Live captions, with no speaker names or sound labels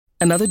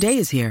Another day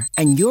is here,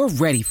 and you're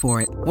ready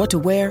for it. What to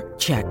wear?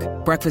 Check.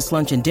 Breakfast,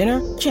 lunch, and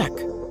dinner? Check.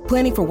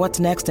 Planning for what's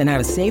next and how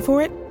to save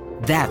for it?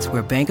 That's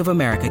where Bank of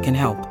America can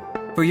help.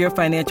 For your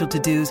financial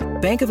to-dos,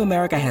 Bank of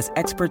America has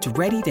experts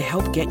ready to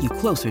help get you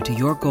closer to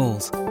your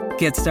goals.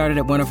 Get started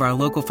at one of our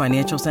local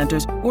financial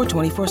centers or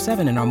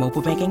 24/7 in our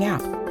mobile banking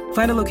app.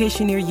 Find a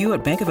location near you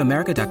at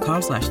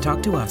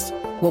bankofamerica.com/talktous.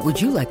 What would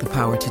you like the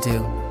power to do?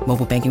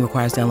 Mobile banking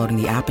requires downloading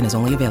the app and is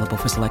only available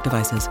for select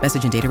devices.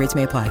 Message and data rates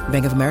may apply.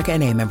 Bank of America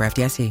N.A., member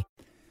FDIC.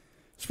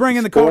 Spring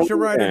in the culture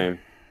writer,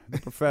 the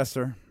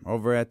professor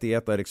over at The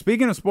Athletic.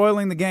 Speaking of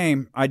spoiling the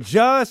game, I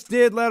just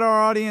did let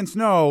our audience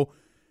know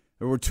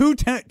there were two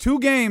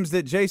games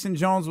that Jason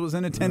Jones was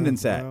in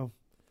attendance at.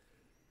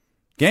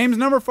 Games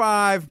number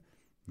 5,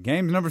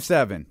 games number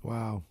 7.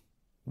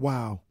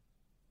 Wow.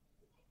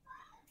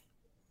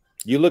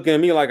 You looking at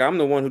me like I'm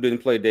the one who didn't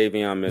play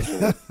Davion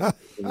Mitchell.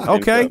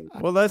 Okay,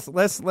 well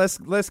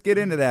let's get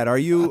into that. Are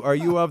you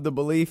of the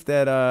belief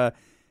that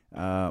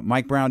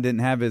Mike Brown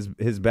didn't have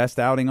his best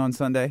outing on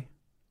Sunday?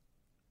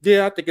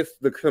 Yeah, I think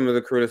some of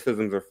the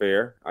criticisms are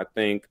fair. I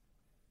think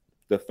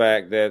the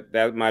fact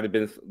that might have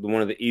been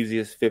one of the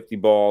easiest 50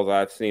 balls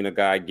I've seen a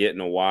guy get in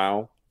a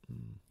while,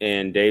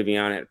 and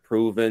Davion had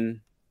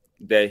proven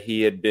that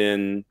he had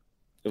been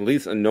at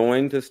least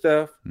annoying to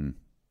Steph.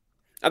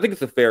 I think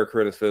it's a fair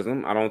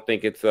criticism. I don't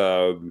think it's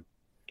the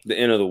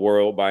end of the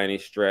world by any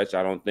stretch.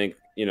 I don't think,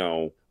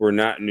 we're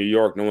not in New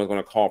York. No one's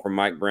going to call for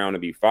Mike Brown to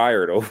be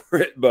fired over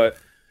it. But,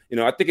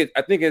 I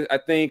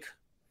think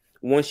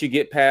once you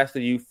get past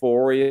the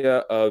euphoria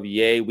of,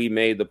 yay, we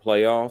made the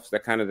playoffs,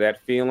 that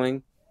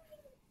feeling,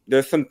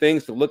 there's some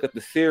things to look at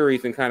the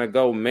series and kind of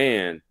go,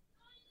 man,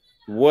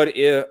 what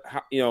if,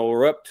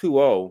 we're up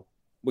 2-0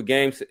 with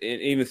games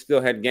and even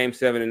still had game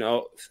 7 and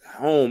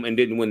home and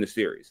didn't win the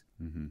series.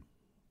 Mm-hmm.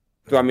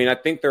 So, I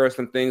think there are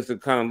some things to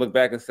kind of look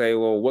back and say,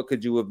 well, what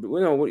could you have,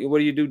 what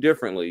do you do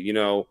differently?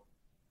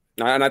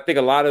 And I think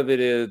a lot of it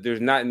is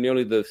there's not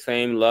nearly the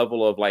same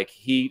level of like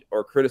heat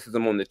or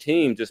criticism on the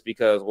team just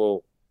because,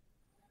 well,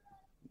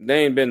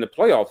 they ain't been in the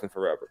playoffs in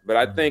forever. But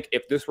I think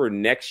if this were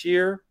next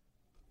year,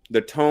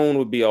 the tone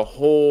would be a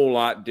whole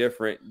lot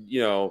different.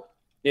 You're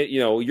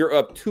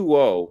up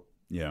 2-0.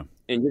 Yeah.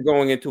 And you're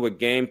going into a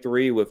game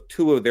 3 with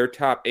 2 of their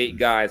top 8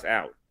 guys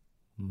out.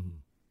 Mm-hmm.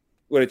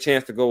 With a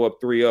chance to go up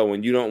 3-0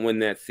 and you don't win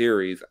that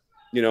series,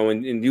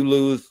 and you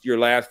lose your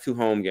last 2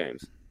 home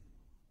games.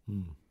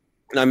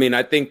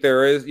 I think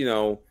there is,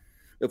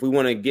 if we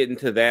want to get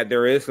into that,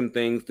 there is some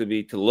things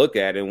to look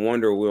at and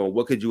wonder, well,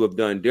 what could you have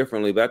done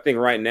differently? But I think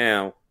right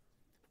now,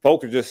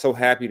 folks are just so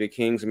happy the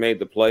Kings made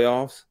the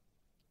playoffs.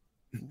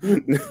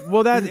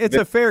 Well, it's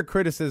a fair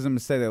criticism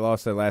to say they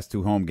lost their last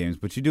 2 home games,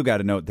 but you do got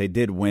to note they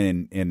did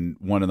win in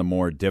one of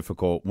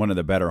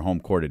the better home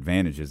court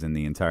advantages in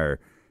the entire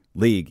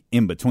league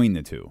in between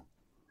the 2.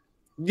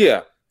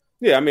 Yeah.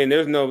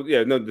 There's no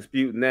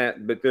disputing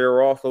that, but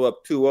they're also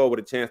up 2-0 with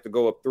a chance to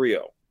go up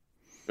 3-0.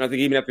 And I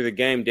think even after the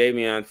game,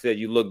 Davion said,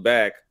 you look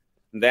back,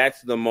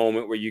 that's the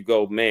moment where you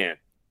go, man,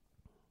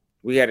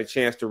 we had a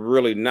chance to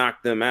really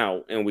knock them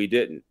out and we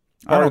didn't.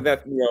 Part of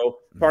that,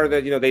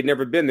 they'd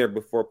never been there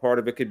before. Part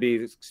of it could be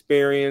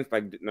experience,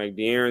 like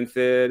De'Aaron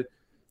said.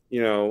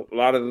 A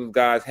lot of those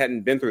guys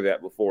hadn't been through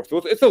that before. So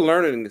it's a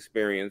learning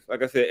experience.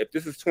 Like I said, if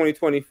this is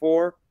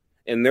 2024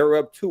 and they're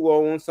up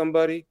 2-0 on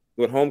somebody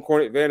with home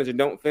court advantage and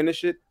don't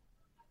finish it,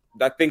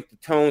 I think the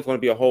tone's going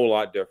to be a whole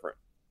lot different.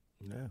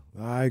 Yeah,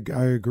 I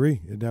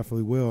agree. It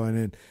definitely will. And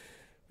then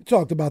we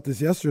talked about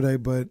this yesterday,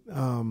 but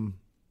that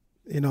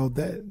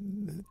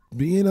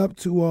being up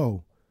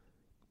 2-0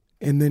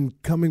 and then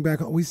coming back,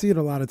 we see it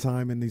a lot of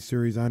time in these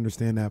series. I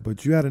understand that,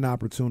 but you had an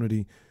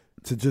opportunity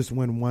to just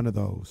win one of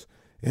those.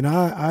 And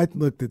I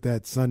looked at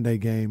that Sunday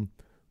game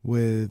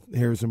with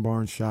Harrison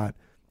Barnes' shot.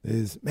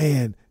 It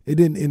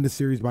didn't end the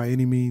series by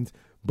any means,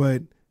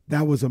 but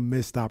that was a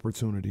missed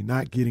opportunity,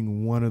 not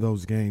getting one of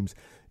those games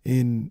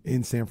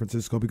in San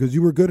Francisco because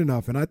you were good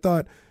enough. And I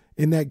thought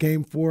in that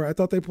game 4, I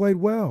thought they played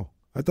well.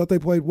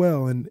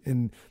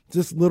 And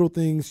just little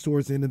things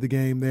towards the end of the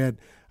game. They had,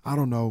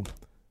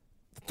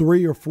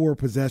 3 or 4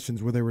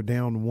 possessions where they were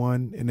down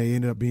 1 and they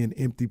ended up being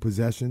empty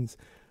possessions.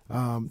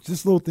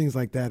 Just little things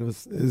like that. It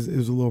was a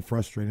little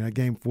frustrating. That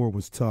game 4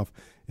 was tough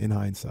in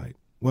hindsight.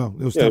 Well,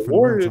 it was tough in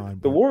real time.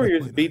 The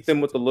Warriors beat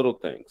them with the little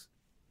things.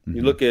 Mm-hmm.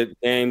 You look at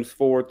games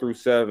 4 through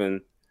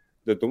 7,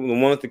 the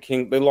ones the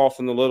Kings, they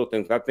lost in the little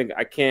things. I think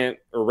I can't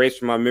erase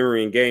from my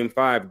memory in game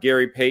 5,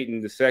 Gary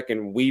Payton II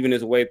weaving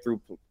his way through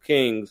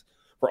Kings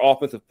for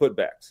offensive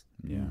putbacks.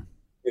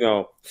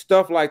 Yeah.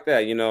 Stuff like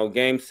that.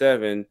 Game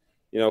 7,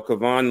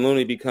 Kevon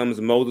Looney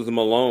becomes Moses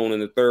Malone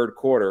in the third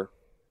quarter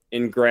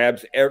and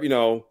grabs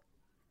and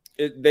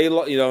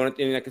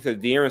like I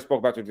said, De'Aaron spoke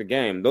about the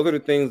game. Those are the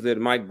things that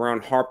Mike Brown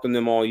harped on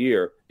them all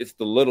year. It's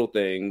the little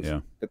things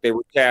that they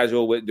were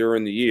casual with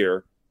during the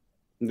year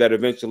that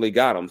eventually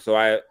got them.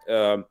 So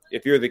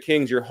if you're the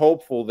Kings, you're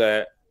hopeful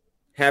that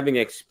having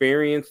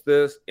experienced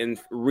this and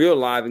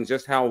realizing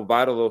just how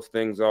vital those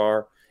things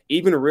are,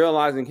 even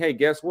realizing, hey,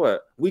 guess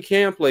what? We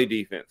can play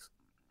defense.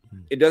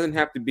 It doesn't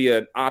have to be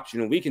an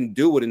option. We can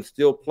do it and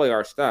still play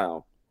our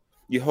style.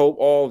 You hope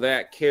all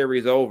that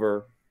carries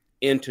over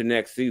into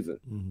next season.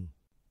 Mm-hmm.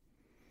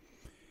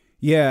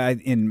 Yeah,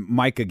 and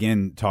Mike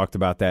again talked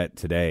about that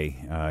today.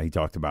 He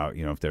talked about,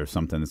 if there's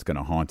something that's going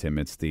to haunt him,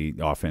 it's the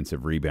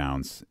offensive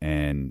rebounds.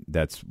 And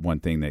that's one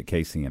thing that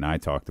Casey and I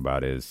talked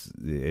about is,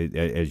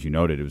 as you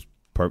noted, it was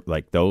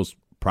like those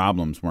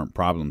problems weren't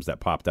problems that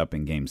popped up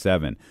in Game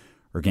 7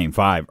 or Game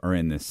 5 or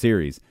in this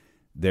series.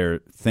 They're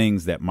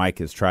things that Mike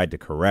has tried to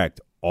correct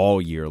all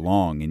year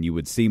long. And you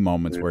would see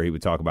moments where he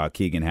would talk about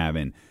Keegan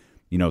having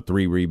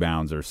 3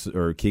 rebounds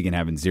or Keegan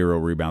having 0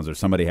 rebounds or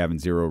somebody having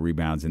 0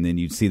 rebounds. And then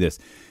you'd see this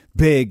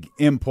big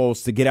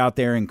impulse to get out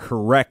there and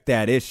correct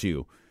that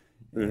issue.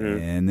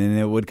 Mm-hmm. And then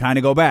it would kind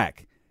of go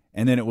back.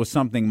 And then it was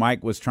something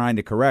Mike was trying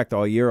to correct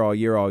all year.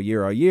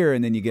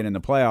 And then you get in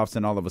the playoffs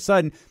and all of a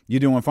sudden you're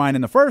doing fine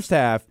in the first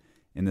half.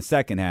 In the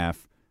second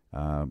half,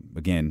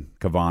 again,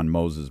 Kevon,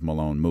 Moses,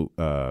 Malone,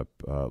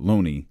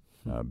 Looney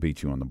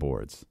beat you on the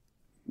boards.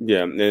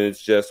 Yeah, and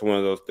it's just one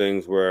of those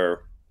things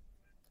where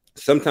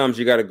sometimes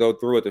you got to go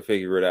through it to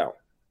figure it out.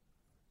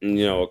 And,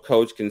 a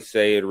coach can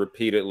say it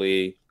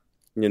repeatedly,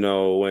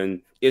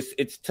 and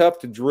it's tough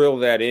to drill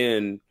that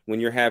in when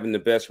you're having the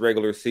best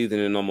regular season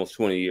in almost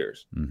 20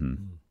 years. Mm-hmm.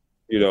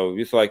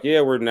 It's like,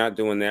 yeah, we're not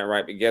doing that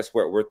right, but guess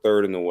what? We're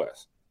third in the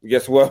West.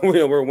 Guess what?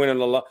 We're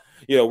winning a lot.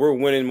 We're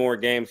winning more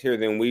games here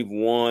than we've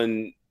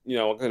won, in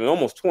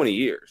almost 20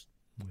 years.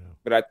 Yeah.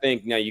 But I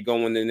think now you go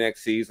into the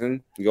next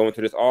season, you go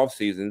into this off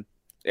season,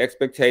 the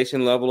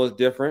expectation level is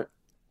different.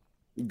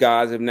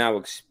 Guys have now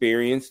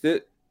experienced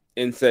it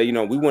and say,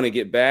 we want to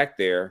get back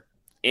there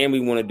and we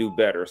want to do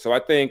better. So I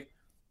think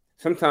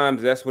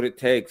sometimes that's what it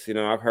takes.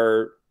 I've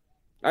heard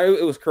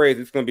it was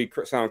crazy. It's going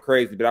to sound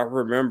crazy, but I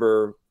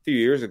remember a few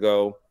years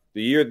ago,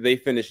 the year that they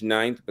finished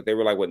 9th, but they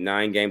were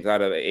 9 games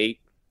out of 8.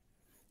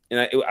 And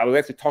I was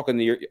actually talking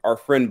to our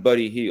friend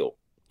Buddy Hield.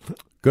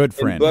 Good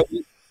friend.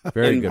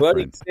 Very good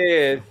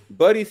friend.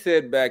 Buddy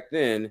said back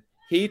then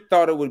he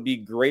thought it would be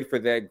great for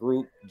that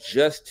group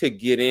just to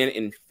get in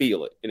and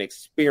feel it and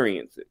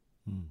experience it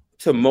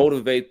to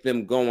motivate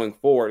them going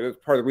forward.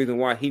 That's part of the reason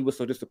why he was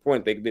so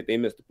disappointed that they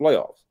missed the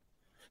playoffs.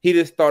 He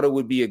just thought it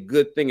would be a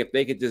good thing if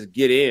they could just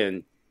get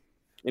in,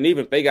 and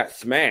even if they got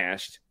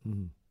smashed,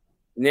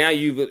 now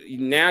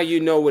you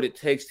know what it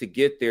takes to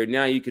get there.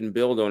 Now you can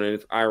build on it.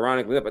 It's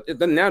ironically, but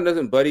now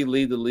doesn't Buddy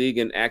lead the league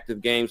in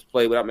active games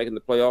played without making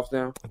the playoffs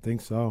now? I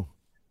think so.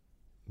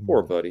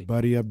 Poor Buddy.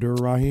 Buddy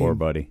Abdur-Rahim. Poor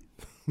Buddy.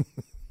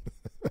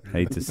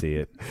 Hate to see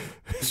it.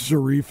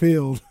 Sharif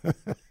Hield.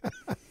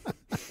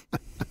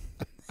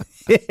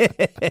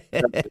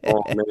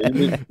 Oh,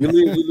 man. You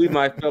leave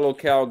my fellow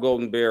Cal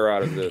Golden Bear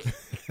out of this.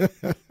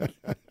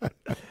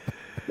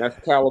 That's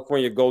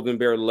California Golden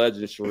Bear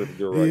legend, Sharif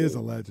Abdur-Rahim. He is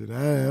a legend.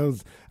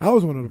 I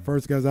was one of the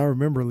first guys I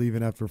remember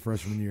leaving after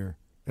freshman year.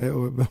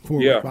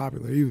 Before it was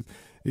popular.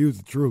 He was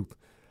the truth.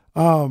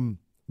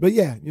 But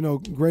yeah,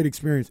 great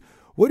experience.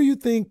 What do you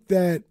think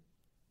that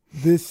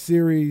this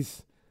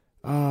series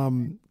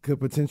could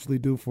potentially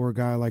do for a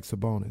guy like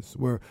Sabonis?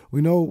 Where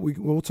we know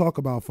we'll talk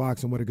about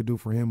Fox and what it could do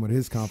for him with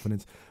his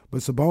confidence. But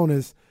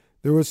Sabonis,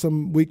 there were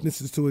some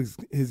weaknesses to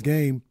his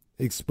game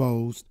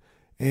exposed.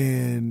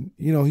 And,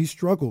 he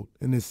struggled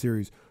in this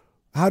series.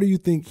 How do you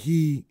think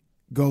he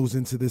goes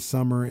into this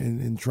summer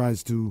and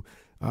tries to,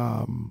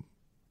 kind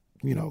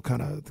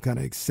of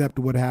accept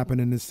what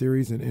happened in this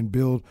series and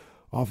build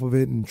off of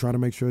it and try to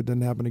make sure it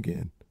doesn't happen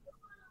again?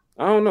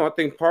 I don't know. I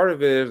think part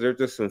of it is there's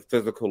just some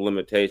physical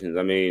limitations.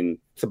 I mean,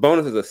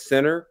 Sabonis is a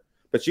center,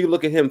 but you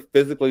look at him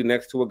physically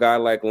next to a guy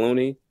like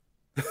Looney,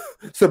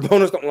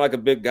 Sabonis don't like a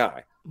big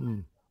guy.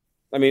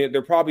 I mean,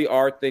 there probably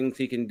are things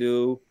he can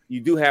do.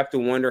 You do have to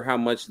wonder how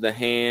much the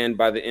hand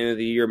by the end of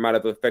the year might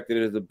have affected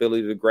his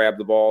ability to grab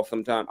the ball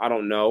sometime. I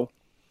don't know.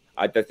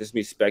 That's just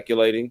me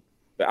speculating.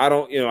 But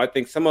I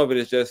think some of it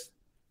is just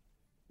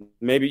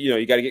maybe,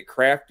 you got to get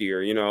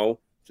craftier,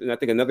 And I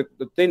think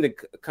the thing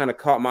that kind of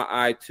caught my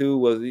eye too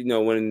was,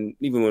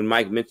 when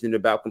Mike mentioned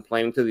about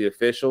complaining to the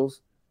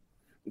officials,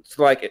 it's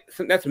like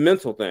that's a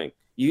mental thing.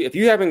 If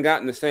you haven't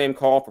gotten the same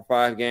call for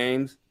 5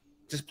 games,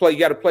 just play. You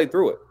got to play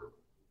through it.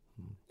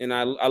 And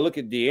I look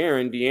at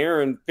De'Aaron.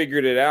 De'Aaron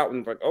figured it out and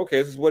was like,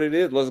 okay, this is what it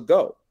is. Let's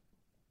go.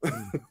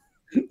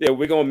 Yeah,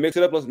 we're gonna mix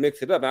it up. Let's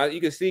mix it up. Now, you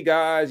can see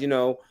guys.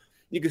 You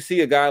can see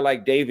a guy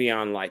like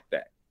Davion like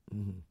that.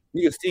 Mm-hmm.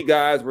 You can see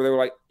guys where they were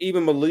like,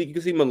 even Malik. You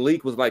can see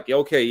Malik was like,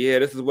 okay, yeah,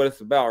 this is what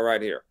it's about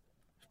right here.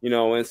 And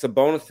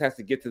Sabonis has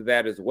to get to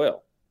that as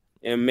well.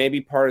 And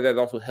maybe part of that is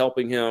also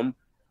helping him,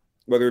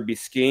 whether it be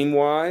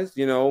scheme-wise,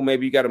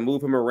 maybe you got to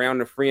move him around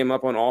to free him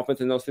up on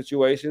offense in those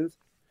situations,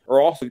 or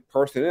also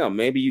personnel.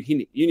 Maybe you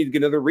need to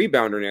get another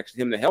rebounder next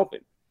to him to help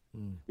him.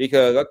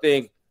 Because I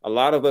think a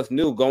lot of us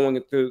knew going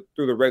through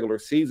the regular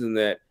season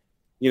that,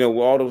 with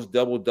all those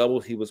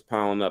double-doubles he was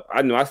piling up.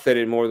 I know I said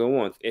it more than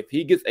once. If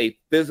he gets a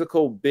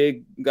physical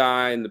big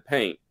guy in the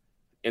paint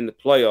in the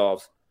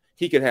playoffs,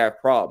 he could have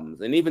problems.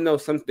 And even though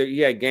he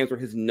had games where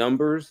his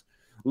numbers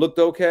looked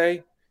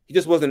okay, he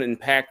just wasn't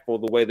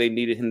impactful the way they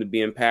needed him to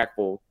be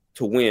impactful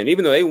to win,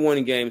 even though they won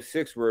in Game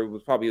 6 where it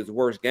was probably his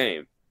worst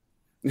game.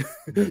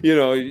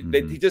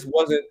 He just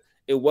wasn't.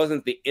 It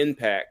wasn't the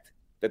impact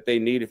that they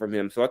needed from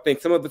him. So I think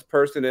some of it's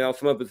personnel,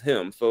 some of it's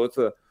him. So it's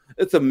a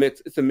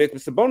mix. It's a mix.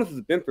 But Sabonis has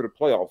been through the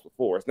playoffs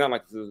before. It's not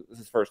like this is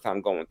his first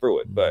time going through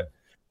it. But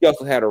he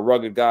also had a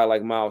rugged guy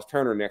like Miles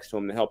Turner next to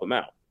him to help him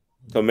out.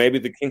 So maybe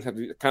the Kings have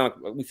to, kind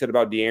of like we said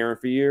about De'Aaron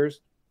for years.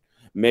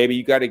 Maybe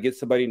you got to get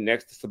somebody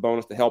next to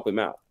Sabonis to help him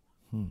out.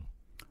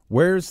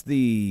 Where's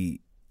the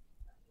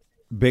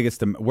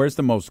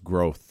most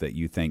growth that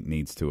you think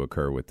needs to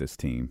occur with this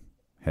team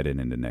headed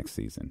into next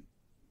season?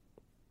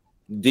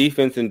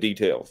 Defense and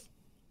details.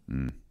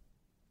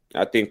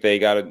 I think they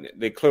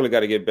clearly got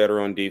to get better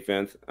on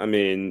defense. I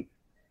mean,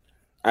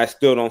 I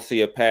still don't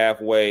see a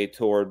pathway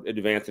toward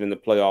advancing in the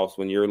playoffs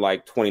when you're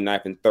like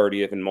 29th and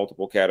 30th in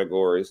multiple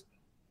categories.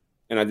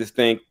 And I just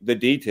think the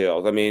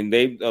details. I mean,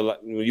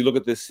 when you look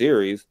at this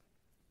series,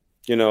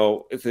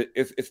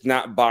 it's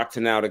not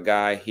boxing out a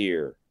guy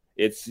here.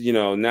 It's,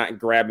 not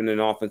grabbing an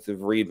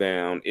offensive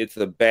rebound. It's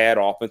a bad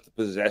offensive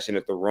possession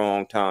at the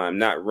wrong time,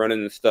 not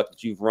running the stuff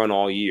that you've run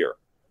all year.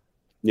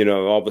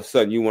 All of a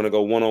sudden you want to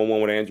go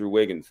one-on-one with Andrew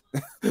Wiggins.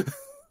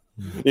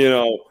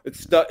 It's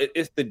stuff.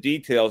 It's the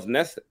details, and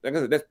that's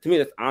to me.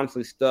 That's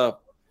honestly stuff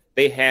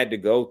they had to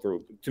go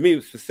through. To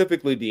me,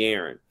 specifically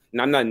De'Aaron.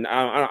 And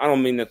I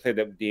don't mean to say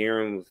that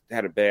De'Aaron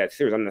had a bad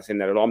series. I'm not saying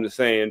that at all. I'm just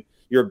saying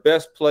your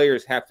best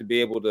players have to be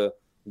able to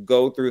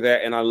go through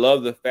that. And I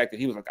love the fact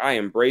that he was like, I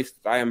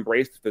embraced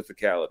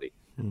physicality.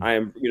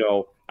 I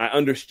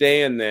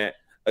understand that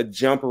a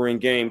jumper in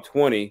Game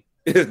 20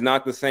 is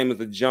not the same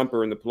as a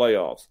jumper in the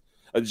playoffs.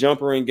 A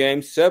jumper in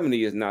Game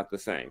 70 is not the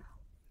same.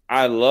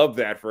 I love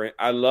that for him.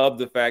 I love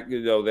the fact,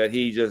 that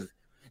he just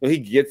he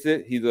gets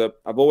it.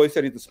 I've always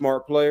said he's a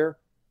smart player,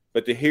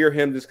 but to hear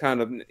him just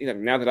kind of,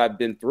 now that I've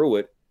been through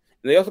it,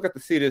 and they also got to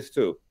see this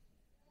too.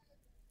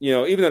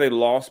 Even though they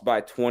lost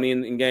by 20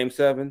 in Game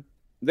 7,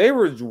 they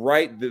were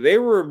right.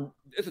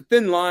 It's a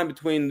thin line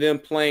between them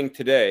playing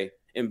today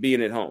and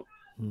being at home.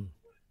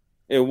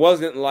 It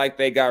wasn't like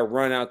they got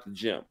run out the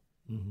gym.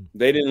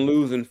 They didn't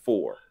lose in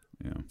 4.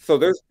 Yeah. So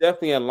there's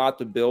definitely a lot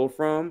to build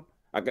from.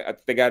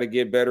 They got to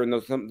get better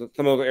in some of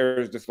those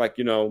areas, just like,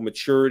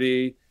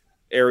 maturity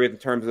areas in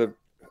terms of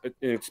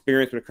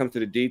experience when it comes to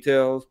the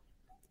details.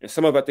 And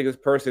some of it, I think, is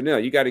personnel.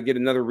 You got to get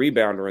another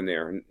rebounder in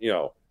there, and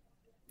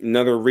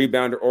another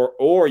rebounder,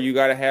 or you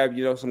got to have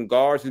some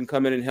guards who can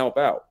come in and help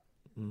out.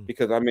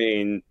 Because I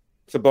mean,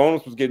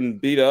 Sabonis was getting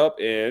beat up,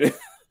 and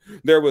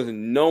there was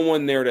no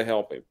one there to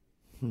help him.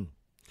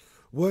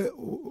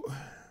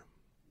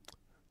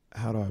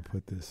 How do I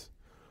put this?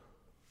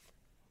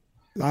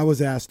 I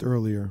was asked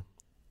earlier,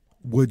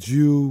 would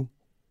you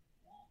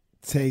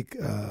take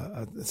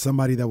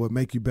somebody that would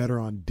make you better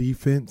on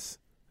defense,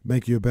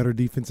 make you a better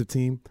defensive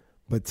team,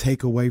 but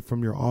take away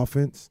from your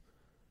offense?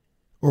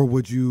 Or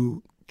would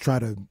you try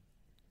to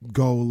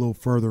go a little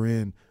further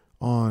in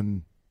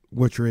on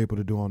what you're able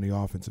to do on the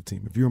offensive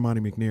team? If you're Monty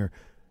McNair,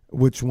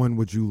 which one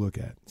would you look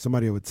at?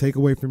 Somebody that would take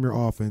away from your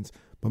offense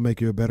but make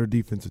you a better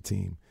defensive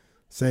team.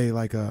 Say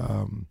like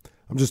I'm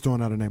just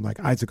throwing out a name like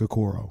Isaac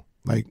Okoro.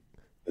 Like,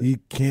 he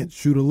can't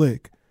shoot a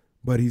lick,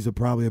 but he's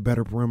probably a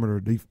better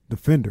perimeter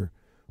defender.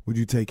 Would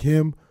you take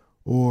him?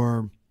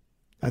 Or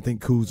I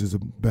think Kuz is a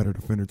better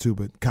defender too,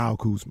 but Kyle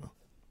Kuzma.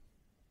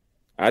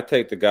 I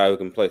take the guy who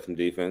can play some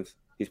defense.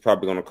 He's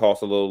probably going to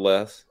cost a little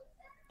less.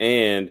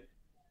 And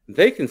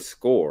they can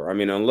score. I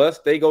mean, unless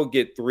they go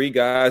get 3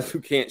 guys who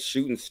can't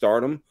shoot and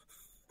start them,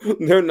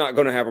 they're not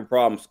going to have a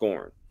problem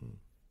scoring.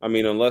 I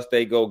mean, unless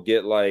they go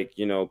get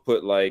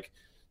put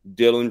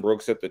Dylan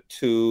Brooks at the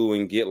 2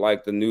 and get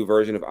like the new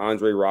version of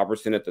Andre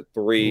Robertson at the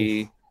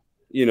 3,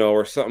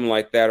 or something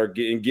like that, or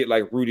get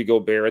like Rudy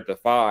Gobert at the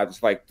 5.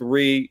 It's like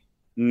 3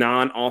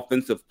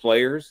 non-offensive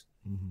players.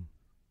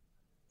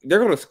 They're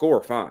going to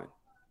score fine.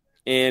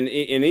 And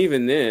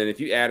even then, if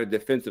you add a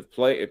defensive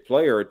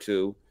player or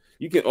 2,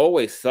 you can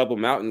always sub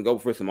them out and go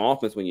for some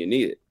offense when you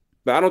need it.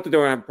 But I don't think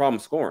they're going to have a problem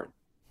scoring.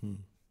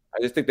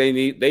 I just think they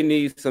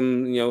need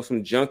some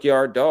some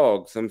junkyard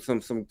dogs,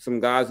 some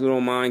guys who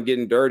don't mind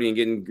getting dirty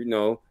and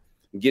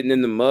getting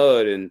in the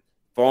mud and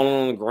falling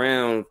on the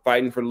ground,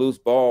 fighting for loose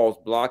balls,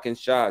 blocking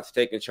shots,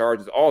 taking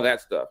charges, all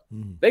that stuff.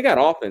 They got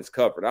offense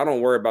covered. I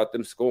don't worry about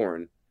them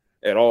scoring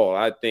at all.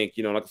 I think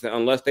like I said,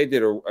 unless they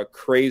did a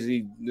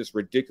crazy, this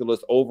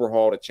ridiculous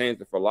overhaul to change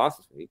the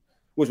philosophy,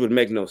 which would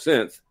make no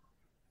sense.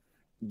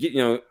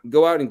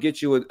 Go out and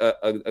get you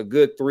a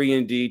good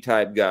 3-and-D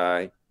type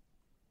guy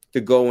to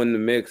go in the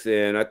mix,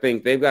 and I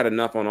think they've got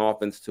enough on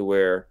offense to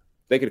where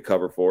they could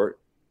cover for it.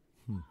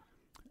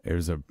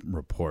 There's a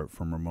report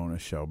from Ramona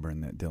Shelburne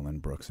that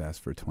Dylan Brooks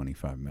asked for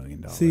 $25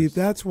 million. See,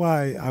 that's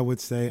why I would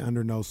say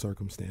under no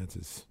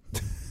circumstances.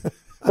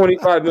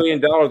 $25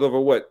 million over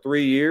what,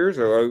 3 years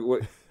or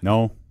what?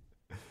 No.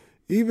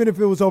 Even if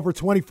it was over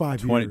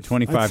 25 years.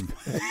 25.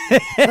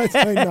 I'd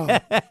say no.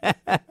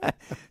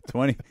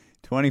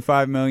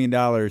 $25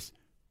 million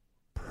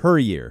per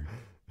year.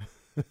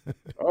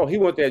 Oh, he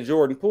want that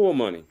Jordan Poole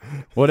money.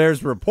 Well,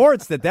 there's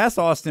reports that's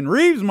Austin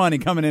Reeves money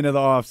coming into the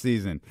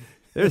offseason.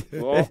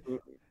 Well,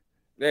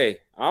 hey,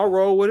 I'll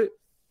roll with it.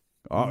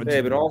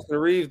 Hey, but Austin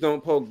Reeves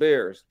don't poke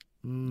bears.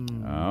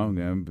 Oh,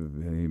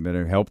 you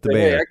better help the But,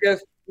 bear. hey, I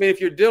guess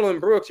if you're Dylan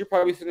Brooks, you're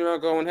probably sitting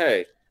around going,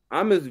 "Hey,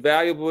 I'm as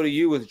valuable to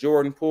you as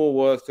Jordan Poole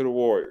was to the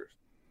Warriors.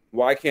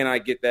 Why can't I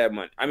get that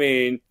money?" I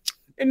mean,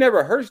 it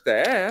never hurts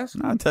to ask.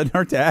 No, it doesn't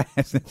hurt to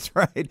ask. That's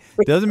right.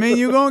 Doesn't mean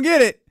you're going to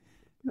get it.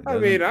 I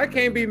mean, I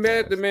can't be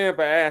mad at the man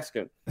for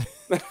asking.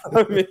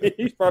 I mean,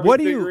 he's probably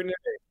figuring it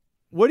out.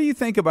 What do you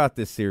think about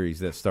this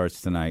series that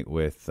starts tonight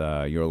with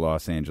your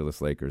Los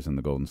Angeles Lakers and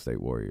the Golden State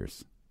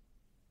Warriors?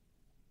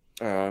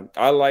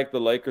 I like the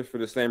Lakers for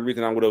the same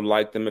reason I would have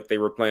liked them if they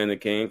were playing the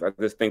Kings. I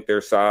just think their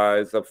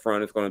size up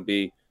front is going to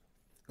be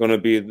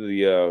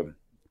the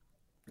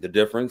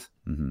difference.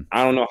 Mm-hmm.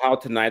 I don't know how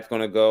tonight's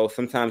going to go.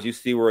 Sometimes you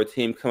see where a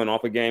team coming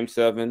off of Game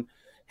 7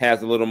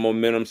 has a little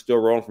momentum still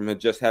rolling from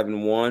just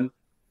having won,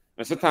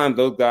 and sometimes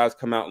those guys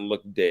come out and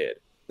look dead.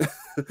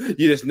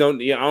 You just know.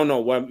 I don't know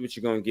what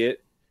you're going to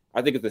get.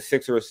 I think it's a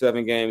 6 or a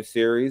 7 game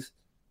series.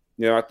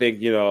 I think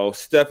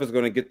Steph is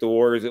going to get the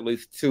Warriors at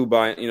least 2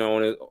 by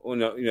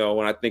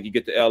when I think you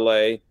get to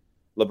LA,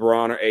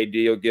 LeBron or AD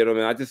will get them,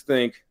 and I just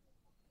think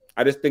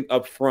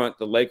up front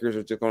the Lakers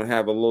are just going to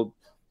have a little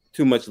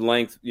too much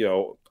length,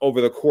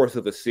 over the course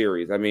of the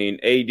series. I mean,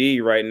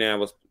 AD right now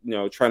was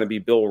trying to be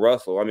Bill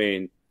Russell. I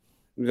mean,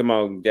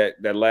 about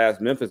that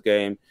last Memphis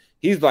game,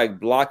 he's like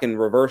blocking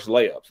reverse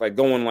layups, like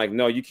going like,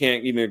 no, you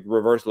can't even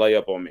reverse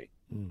layup on me.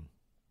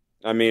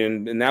 I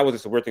mean, and that was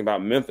just the weird thing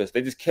about Memphis.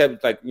 They just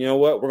kept like, you know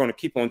what, we're going to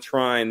keep on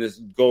trying this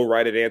go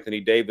right at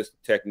Anthony Davis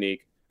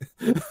technique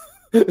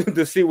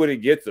to see what it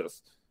gets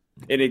us.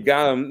 And it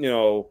got him,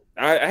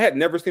 I had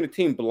never seen a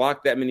team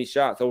block that many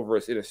shots over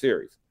in a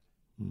series.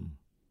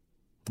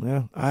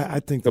 Yeah, I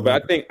think. So,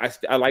 but I think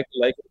I like the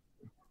Lakers.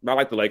 I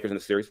like the Lakers in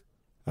the series.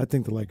 I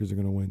think the Lakers are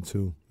going to win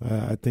too.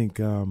 I think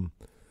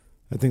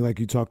like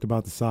you talked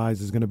about, the size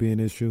is going to be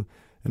an issue.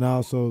 And I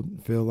also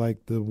feel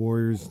like the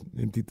Warriors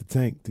emptied the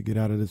tank to get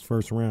out of this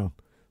first round.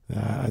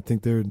 I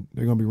think they're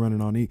going to be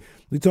running on E.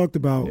 We talked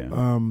about,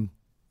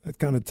 I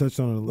kind of touched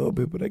on it a little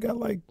bit, but they got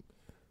like,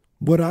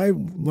 what I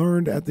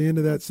learned at the end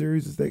of that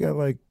series is they got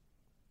like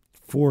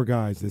 4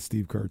 guys that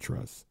Steve Kerr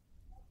trusts.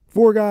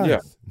 4 guys.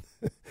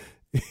 Yeah.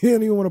 He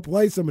don't even want to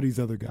play some of these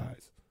other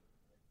guys.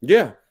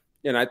 Yeah.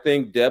 And I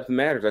think depth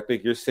matters. I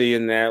think you're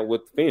seeing that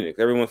with Phoenix.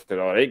 Everyone said,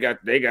 "Oh, they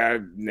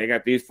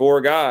got these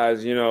 4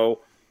 guys,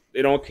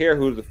 They don't care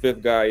who the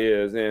 5th guy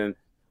is." And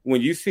when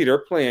you see they're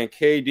playing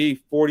KD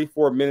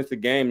 44 minutes a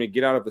game to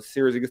get out of a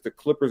series against the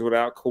Clippers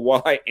without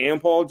Kawhi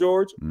and Paul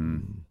George,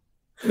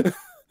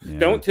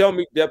 Don't tell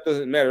me depth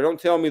doesn't matter. Don't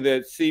tell me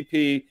that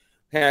CP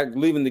had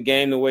leaving the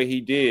game the way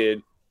he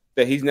did,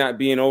 that he's not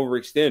being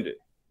overextended.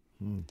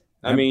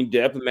 I mean,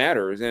 depth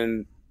matters.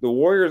 And the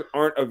Warriors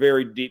aren't a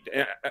very deep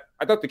 –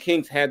 I thought the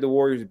Kings had the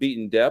Warriors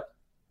beaten depth.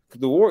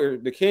 The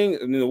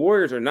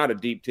Warriors are not a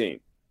deep team.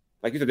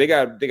 Like you said, they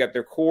got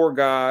their core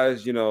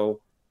guys, when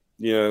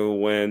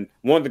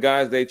one of the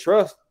guys they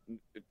trust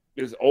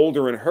is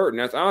older and hurt, and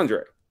that's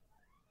Andre.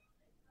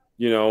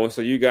 And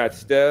so you got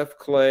Steph,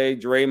 Clay,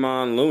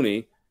 Draymond,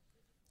 Looney,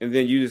 and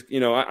then you just,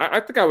 I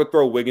think I would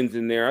throw Wiggins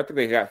in there. I think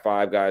they got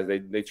 5 guys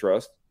they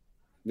trust.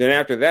 Then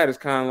after that, it's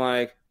kind of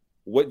like,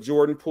 what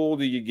Jordan Poole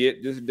do you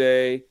get this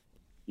day?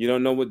 You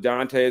don't know what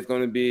Dante is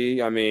going to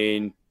be. I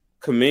mean,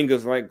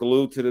 Kuminga's like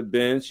glued to the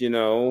bench,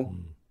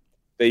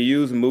 They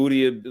use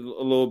Moody a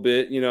little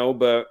bit,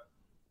 but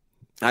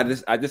I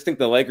just think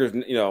the Lakers,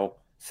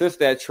 since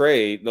that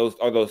trade,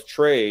 those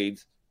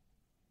trades,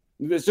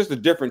 it's just a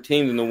different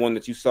team than the one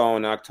that you saw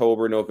in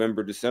October,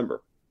 November,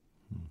 December.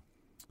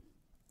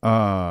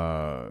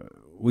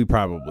 We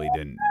probably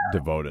didn't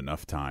devote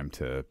enough time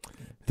to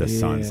the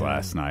Suns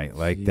last night.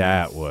 Like,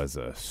 that was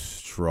a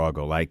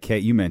struggle. Like,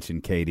 you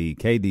mentioned KD.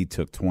 KD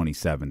took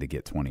 27 to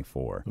get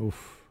 24.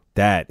 Oof.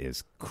 That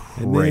is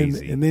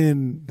crazy. And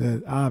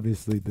then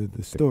obviously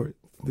the story,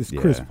 this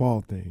Chris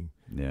Paul thing.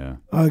 Yeah.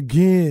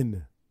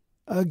 Again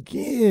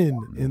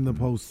in the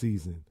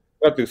postseason.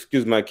 I have to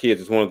excuse my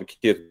kids. It's one of the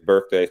kids'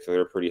 birthdays, so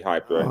they're pretty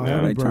hyped right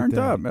now. They turned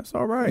up. That's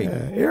all right.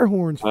 Yeah, air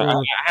horns. I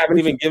haven't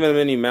even given them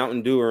any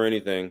Mountain Dew or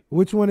anything.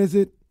 Which one is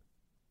it?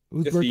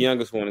 Who's just birthday? The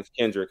youngest one is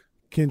Kendrick.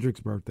 Kendrick's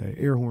birthday.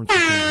 Air horns for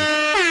Kendrick.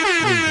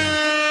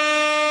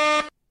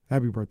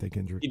 Happy birthday,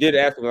 Kendrick. He did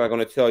ask me if I was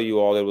going to tell you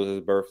all that it was his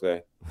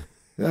birthday.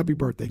 Happy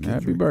birthday,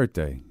 Kendrick. Happy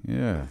birthday.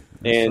 Yeah.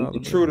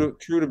 And true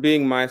to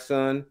being my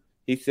son,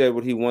 he said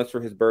what he wants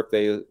for his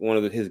birthday is one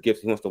of his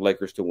gifts. He wants the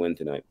Lakers to win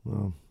tonight.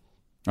 Well,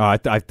 I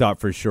thought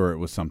for sure it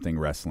was something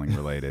wrestling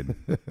related.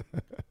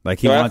 Like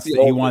he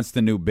wants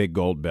the new big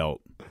gold belt.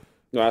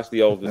 No, that's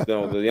the oldest.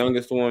 No, the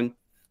youngest one.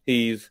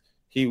 He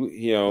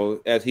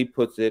as he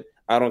puts it,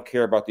 I don't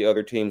care about the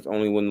other teams,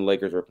 only when the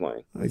Lakers are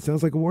playing. He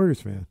sounds like a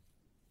Warriors fan.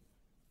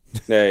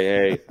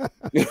 Hey.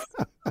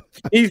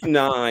 He's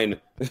 9.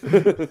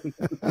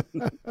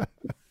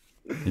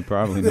 He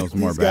probably knows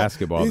more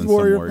basketball than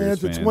Warrior some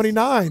Warriors fans. Are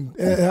 29.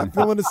 I'm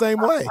feeling the same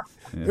way.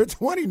 Yeah. They're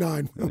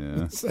 29.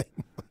 The same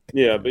way.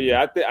 Yeah,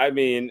 but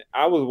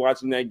I was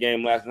watching that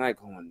game last night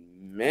going,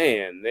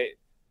 man,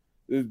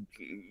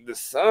 the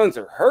Suns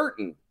are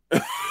hurting.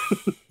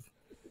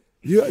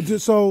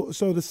 So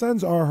the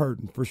Suns are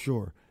hurting for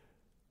sure.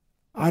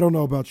 I don't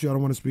know about you. I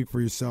don't want to speak for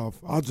yourself.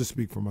 I'll just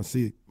speak for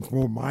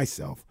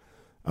myself.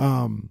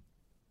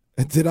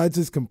 Did I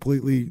just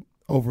completely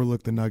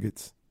overlook the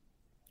Nuggets?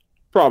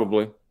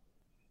 Probably.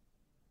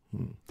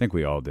 I think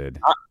we all did.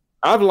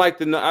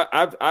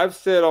 I've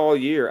said all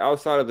year,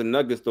 outside of the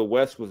Nuggets, the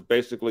West was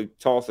basically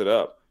toss it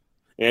up,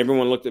 and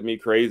everyone looked at me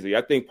crazy.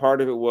 I think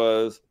part of it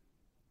was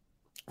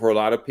for a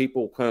lot of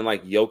people kind of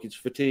like Jokic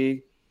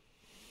fatigue.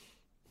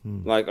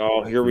 Like,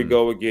 oh, here we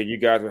go again. You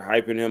guys are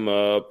hyping him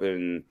up,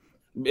 and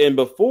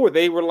before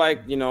they were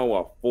like, a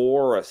 4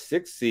 or a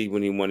 6 seed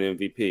when he won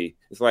MVP.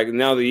 It's like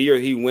now the year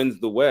he wins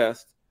the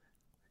West,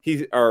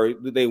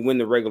 they win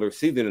the regular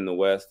season in the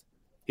West,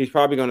 he's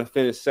probably going to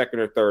finish second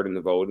or third in the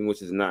voting,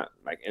 which is not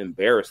like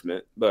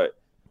embarrassment, but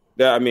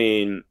I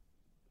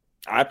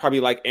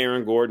probably like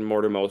Aaron Gordon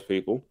more than most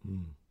people.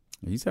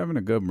 He's having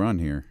a good run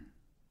here.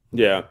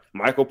 Yeah,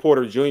 Michael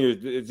Porter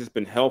Jr. It's just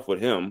been health with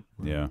him.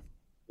 Yeah,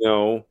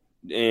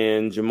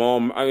 and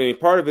Jamal. I mean,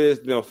 part of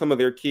it is some of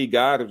their key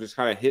guys are just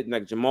kind of hitting.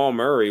 Like Jamal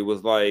Murray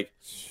was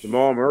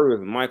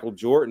Michael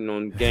Jordan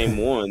on game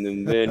 1,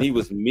 and then he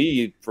was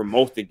me for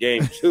most of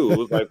game 2. It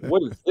was like,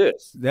 what is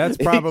this? That's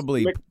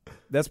probably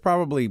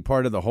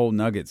part of the whole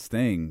Nuggets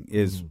thing.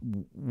 Is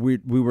we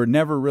were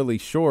never really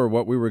sure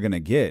what we were going to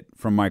get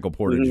from Michael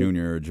Porter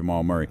Jr. or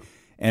Jamal Murray,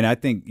 and I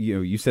think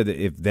you said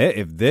that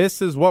if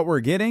this is what we're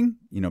getting,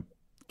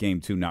 Game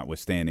 2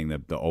 notwithstanding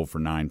the 0 for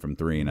 9 from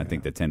 3, and I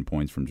think the 10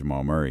 points from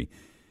Jamal Murray.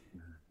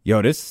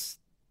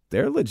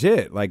 They're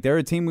legit. Like, they're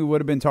a team we would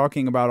have been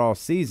talking about all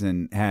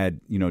season had,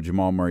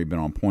 Jamal Murray been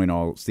on point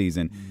all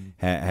season,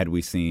 had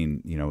we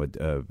seen,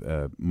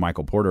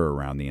 Michael Porter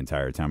around the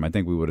entire time. I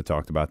think we would have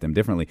talked about them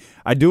differently.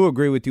 I do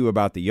agree with you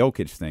about the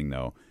Jokic thing,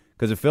 though,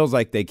 because it feels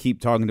like they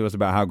keep talking to us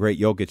about how great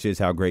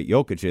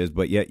Jokic is,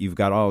 but yet you've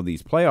got all of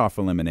these playoff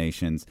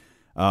eliminations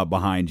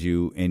behind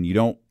you, and you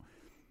don't,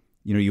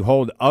 you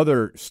hold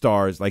other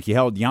stars, like you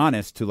held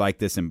Giannis to like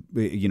this,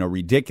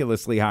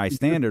 ridiculously high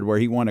standard where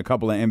he won a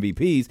couple of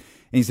MVPs,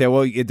 and you say,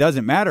 well, it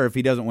doesn't matter if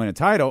he doesn't win a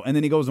title, and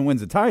then he goes and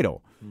wins a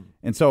title.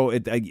 And so,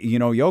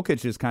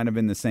 Jokic is kind of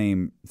in the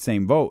same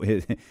boat.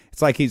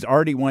 It's like he's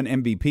already won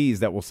MVPs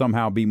that will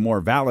somehow be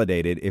more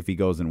validated if he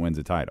goes and wins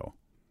a title.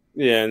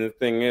 Yeah, and the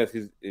thing is,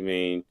 he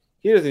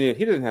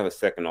doesn't have a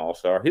second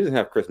All-Star. He doesn't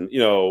have Chris.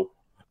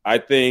 I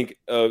think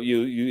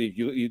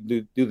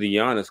you do the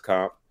Giannis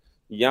comp.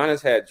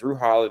 Giannis had Drew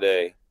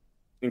Holiday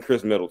and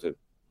Chris Middleton.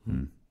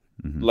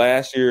 Mm-hmm.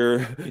 Last year,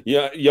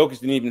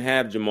 Jokic didn't even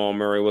have Jamal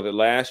Murray. Was it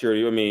last year?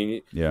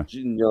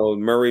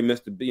 Murray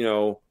missed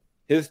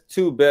his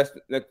two best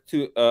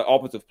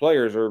offensive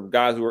players are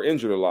guys who were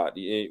injured a lot.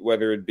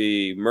 Whether it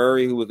be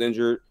Murray, who was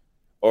injured,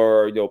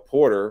 or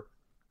Porter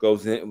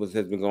has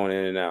been going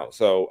in and out.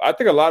 So I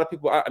think a lot of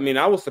people.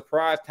 I was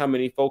surprised how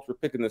many folks were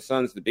picking the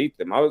Suns to beat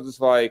them. I was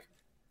just like,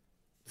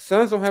 the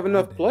Suns don't have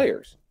enough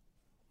players.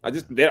 I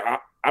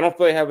don't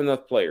feel they have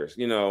enough players,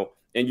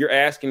 and you're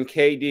asking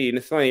KD, and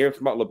it's funny, you're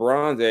talking about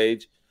LeBron's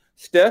age.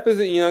 Steph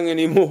isn't young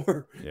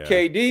anymore. Yeah.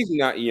 KD's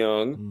not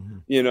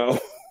young,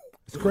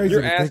 It's crazy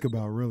to think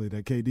about, really,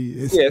 that KD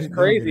is. Yeah, it's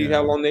crazy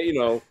how long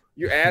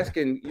you're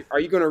asking, are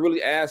you going to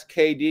really ask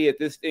KD at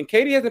this? And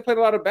KD hasn't played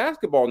a lot of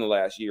basketball in the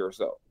last year or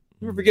so.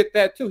 You forget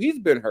that, too. He's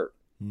been hurt.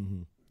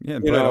 Mm-hmm. Yeah,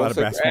 played a lot of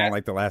basketball in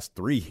like the last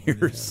 3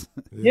 years.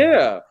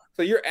 Yeah.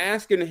 So you're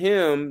asking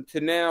him to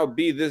now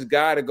be this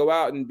guy to go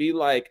out and be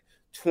like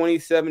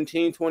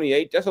 2017,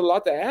 28. That's a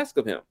lot to ask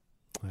of him.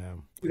 Yeah.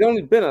 He's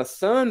only been a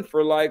Sun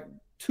for like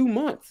 2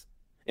 months.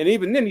 And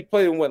even then, he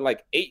played in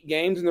 8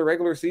 games in the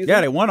regular season?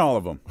 Yeah, they won all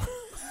of them.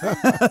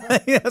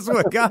 That's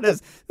what got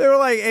us. They were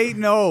like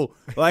 8-0.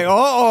 Like,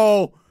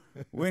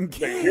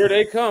 here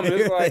they come.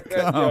 It's like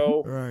that,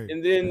 Right.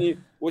 And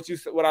then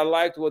what I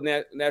liked was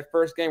that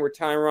first game where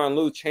Tyronn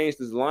Lue changed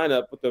his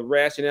lineup, with the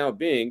rationale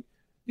being,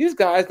 these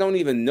guys don't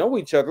even know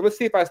each other. Let's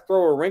see if I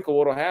throw a wrinkle,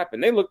 what'll happen.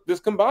 They look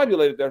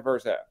discombobulated that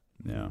first half.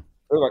 Yeah.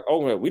 They're like,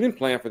 oh, man, we didn't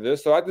plan for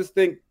this. So I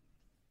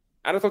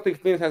don't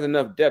think Phoenix has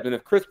enough depth. And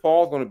if Chris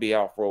Paul's going to be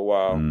out for a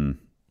while,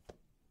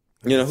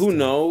 who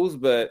knows?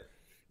 But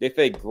they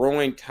say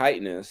groin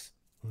tightness.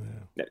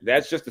 Yeah.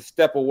 That's just a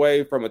step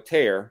away from a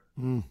tear.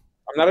 I'm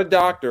not a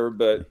doctor,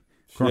 but,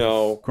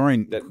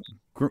 groin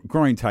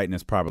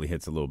tightness probably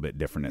hits a little bit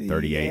different at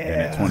 38 than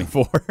at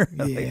 24.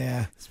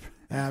 Yeah,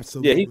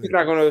 absolutely. Yeah, he's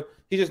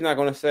just not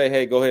gonna say,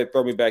 hey, go ahead,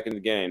 throw me back in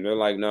the game. They're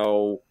like,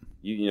 no,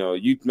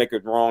 you make a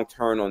wrong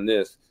turn on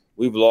this,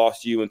 we've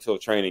lost you until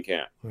training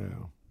camp. I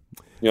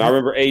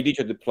remember AD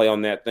tried to play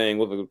on that thing.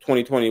 Was it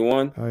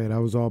 2021? Oh yeah,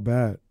 that was all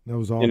bad. It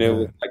was like,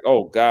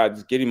 oh God,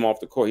 just get him off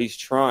the court. He's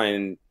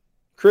trying.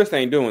 Chris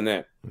ain't doing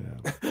that. Yeah.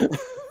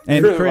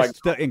 And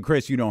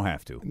Chris, you don't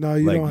have to. No,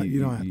 you don't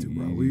have to,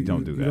 bro. You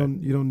don't do that.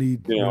 You don't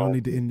need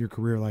to end your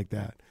career like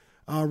that.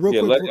 Real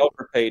quick, let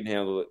Elfrid Payton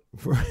handle it.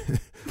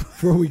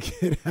 Before we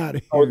get out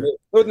of here.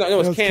 It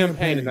was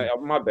campaign.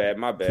 My bad.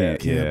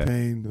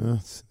 Campaign.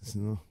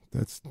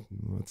 That's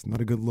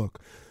not a good look.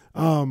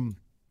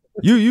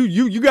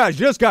 You guys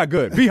just got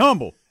good. Be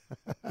humble.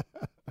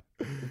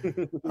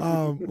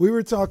 We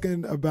were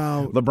talking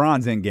about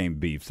LeBron's in-game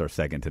beefs are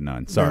second to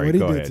none. Sorry, what he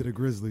go did ahead. to the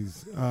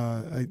Grizzlies.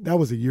 That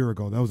was a year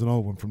ago. That was an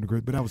old one from the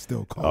Grizzlies, but that was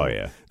still cold. Oh,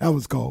 yeah. That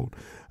was cold.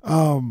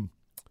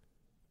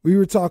 We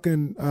were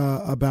talking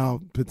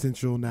about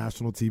potential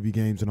national TV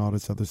games and all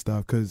this other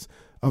stuff because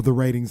of the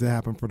ratings that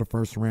happened for the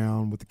first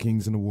round with the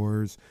Kings and the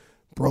Warriors.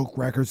 Broke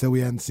records that we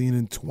hadn't seen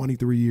in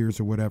 23 years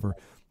or whatever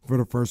for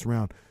the first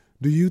round.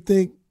 Do you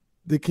think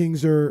the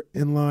Kings are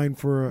in line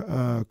for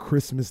a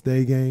Christmas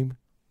Day game?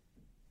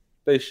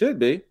 They should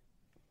be.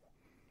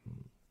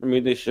 I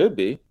mean, they should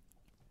be.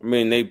 I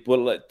mean, they would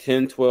let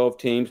 10, 12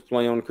 teams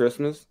play on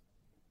Christmas.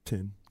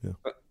 10, yeah.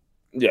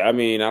 Yeah, I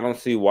mean, I don't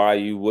see why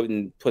you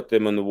wouldn't put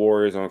them in the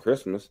Warriors on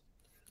Christmas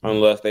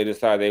unless they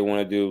decide they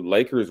want to do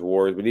Lakers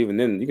Warriors. But even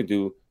then, you could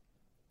do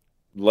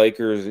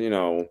Lakers,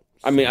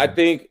 I mean, I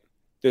think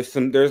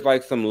there's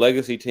like some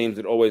legacy teams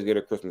that always get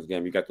a Christmas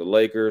game. You got the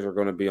Lakers are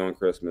going to be on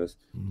Christmas.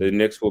 Mm-hmm. The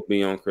Knicks will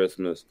be on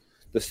Christmas.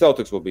 The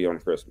Celtics will be on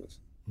Christmas.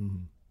 Mm-hmm.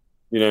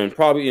 And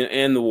probably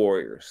and the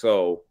Warriors.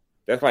 So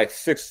that's like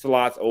 6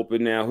 slots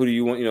open now. Who do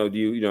you want?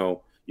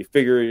 You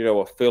figure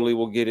a Philly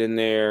will get in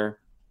there.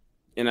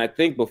 And I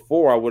think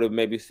before I would have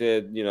maybe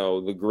said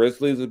the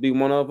Grizzlies would be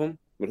one of them.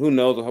 But who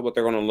knows what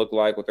they're going to look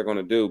like, what they're going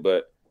to do.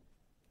 But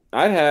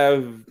I'd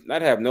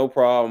have no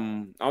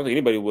problem. I don't think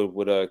anybody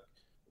would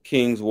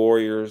Kings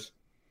Warriors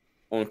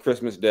on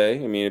Christmas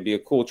Day. I mean, it'd be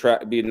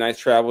be a nice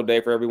travel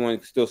day for everyone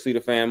to still see the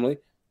family.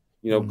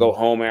 Mm-hmm. Go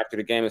home after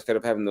the game instead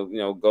of having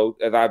to go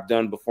as I've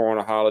done before on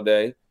a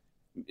holiday.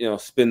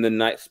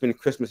 Spend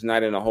Christmas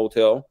night in a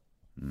hotel.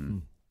 Mm-hmm.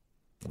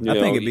 I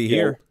think it'd be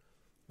here.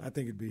 I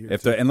think it'd be here.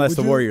 Unless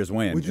the Warriors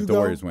win. If the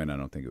Warriors win, I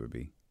don't think it would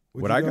be.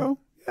 Would I go?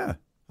 Yeah.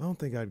 I don't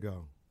think I'd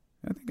go.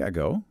 I think I'd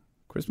go.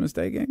 Christmas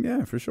Day game?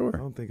 Yeah, for sure. I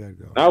don't think I'd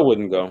go. I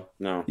wouldn't go.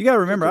 No. You got to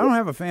remember, I don't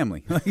have a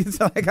family. It's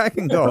like I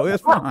can go.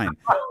 It's fine.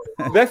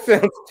 That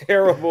sounds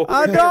terrible.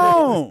 I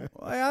don't.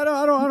 I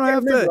don't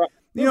have to.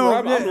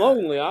 I'm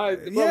lonely.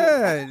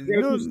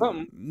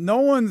 No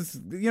one's,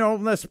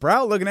 unless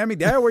Sprout looking at me,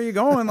 Dad, where you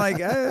going? Like,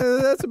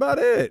 that's about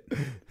it.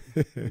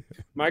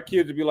 My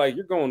kids would be like,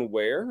 "You're going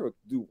where? Or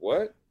do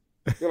what?"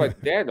 You're like,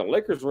 "Dad, the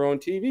Lakers are on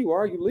TV. Why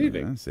are you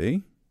leaving?"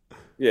 See?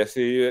 Yeah,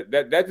 see,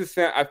 that just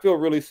sound, I feel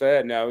really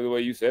sad now the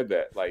way you said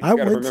that. Like, I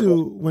went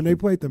to when they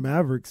played the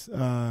Mavericks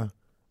on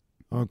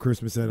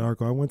Christmas at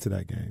Arco. I went to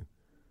that game.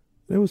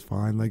 It was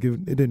fine. Like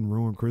it didn't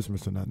ruin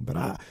Christmas or nothing. But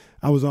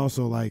I was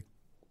also like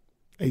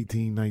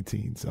 18,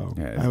 19, so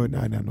I didn't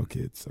have no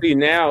kids. So. See,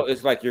 now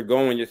it's like you're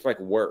going. It's like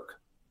work.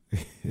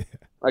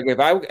 Like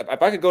if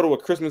I could go to a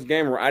Christmas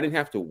game where I didn't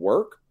have to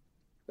work,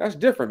 that's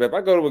different. But if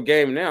I go to a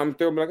game now, I'm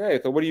still like, hey,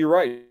 so what do you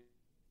write?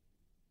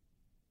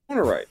 I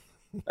want to write.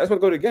 I just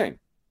want to go to the game.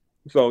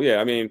 So yeah,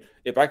 I mean,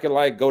 if I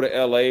could go to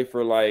LA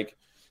for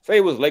say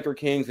it was Laker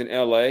Kings in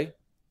LA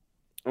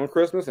on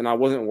Christmas and I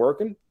wasn't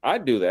working,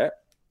 I'd do that.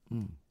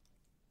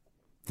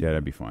 Yeah,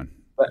 that'd be fun.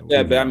 But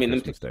I mean,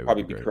 them would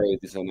probably be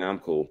crazy. So now I'm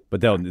cool.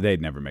 But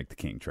they'd never make the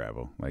King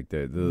travel. Like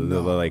the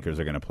Lakers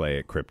are going to play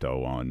at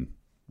Crypto on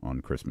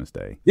Christmas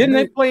Day. Didn't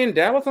they play in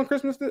Dallas on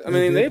Christmas Day? I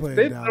mean, they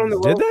played on the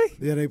road. Did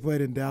they? Yeah, they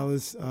played in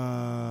Dallas.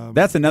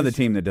 That's another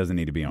team that doesn't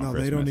need to be on Christmas.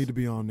 No, they don't need to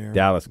be on there.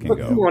 Dallas can go.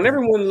 Come on,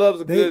 everyone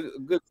loves a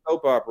good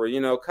soap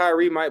opera.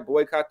 Kyrie might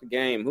boycott the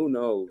game. Who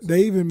knows?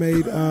 They even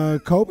made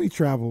Kobe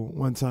travel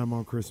one time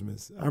on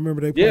Christmas. I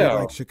remember they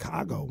played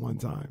Chicago one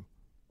time.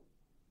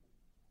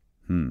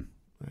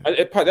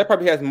 That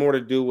probably has more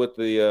to do with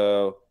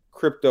the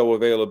crypto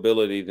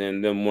availability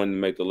than them wanting to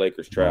make the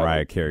Lakers travel.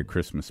 Mariah Carey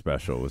Christmas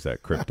special was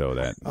that crypto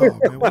that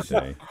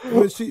day.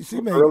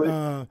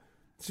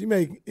 She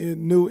make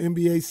new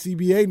NBA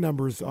CBA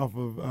numbers off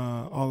of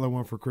All I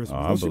Want for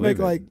Christmas. She make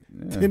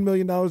 $10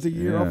 million a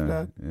year off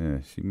that. Yeah,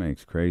 she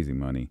makes crazy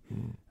money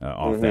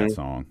off that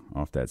song,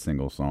 off that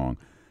single song.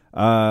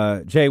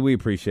 Jay, we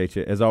appreciate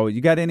you as always.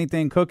 You got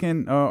anything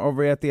cooking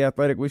over at the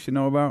Athletic we should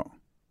know about?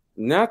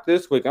 Not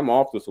this week. I'm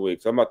off this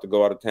week, so I'm about to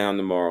go out of town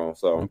tomorrow.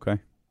 So okay.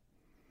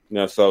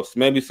 So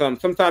maybe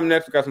sometime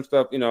next week, got some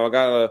stuff. I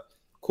got a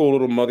cool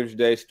little Mother's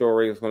Day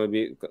story that's going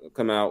to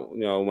come out,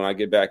 when I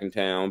get back in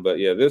town. But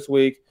yeah, this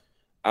week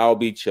I'll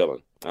be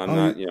chilling. I'm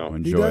not,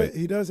 enjoy it.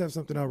 He does have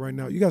something out right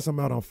now. You got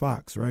something out on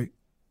Fox, right?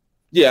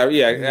 Yeah.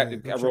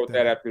 I wrote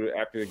that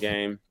after the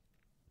game.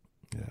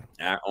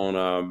 Yeah.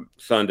 On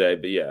Sunday,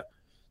 but yeah.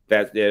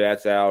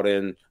 That's out,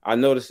 and I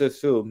noticed this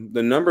too.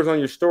 The numbers on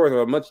your stories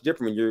are much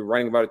different when you're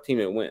writing about a team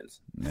that wins.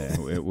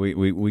 Yeah,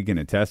 we can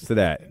attest to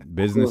that.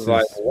 Business is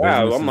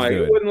wow. I'm like,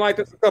 good. It wasn't like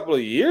this a couple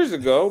of years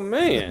ago,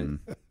 man.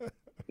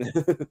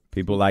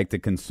 People like to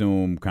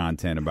consume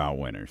content about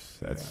winners.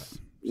 That's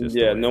just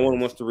no one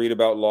wants to read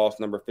about loss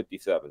number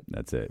 57.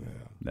 That's it.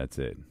 That's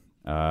it.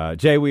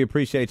 Jay, we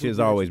appreciate you as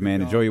always,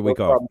 man. Enjoy your week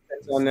off.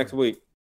 Next week.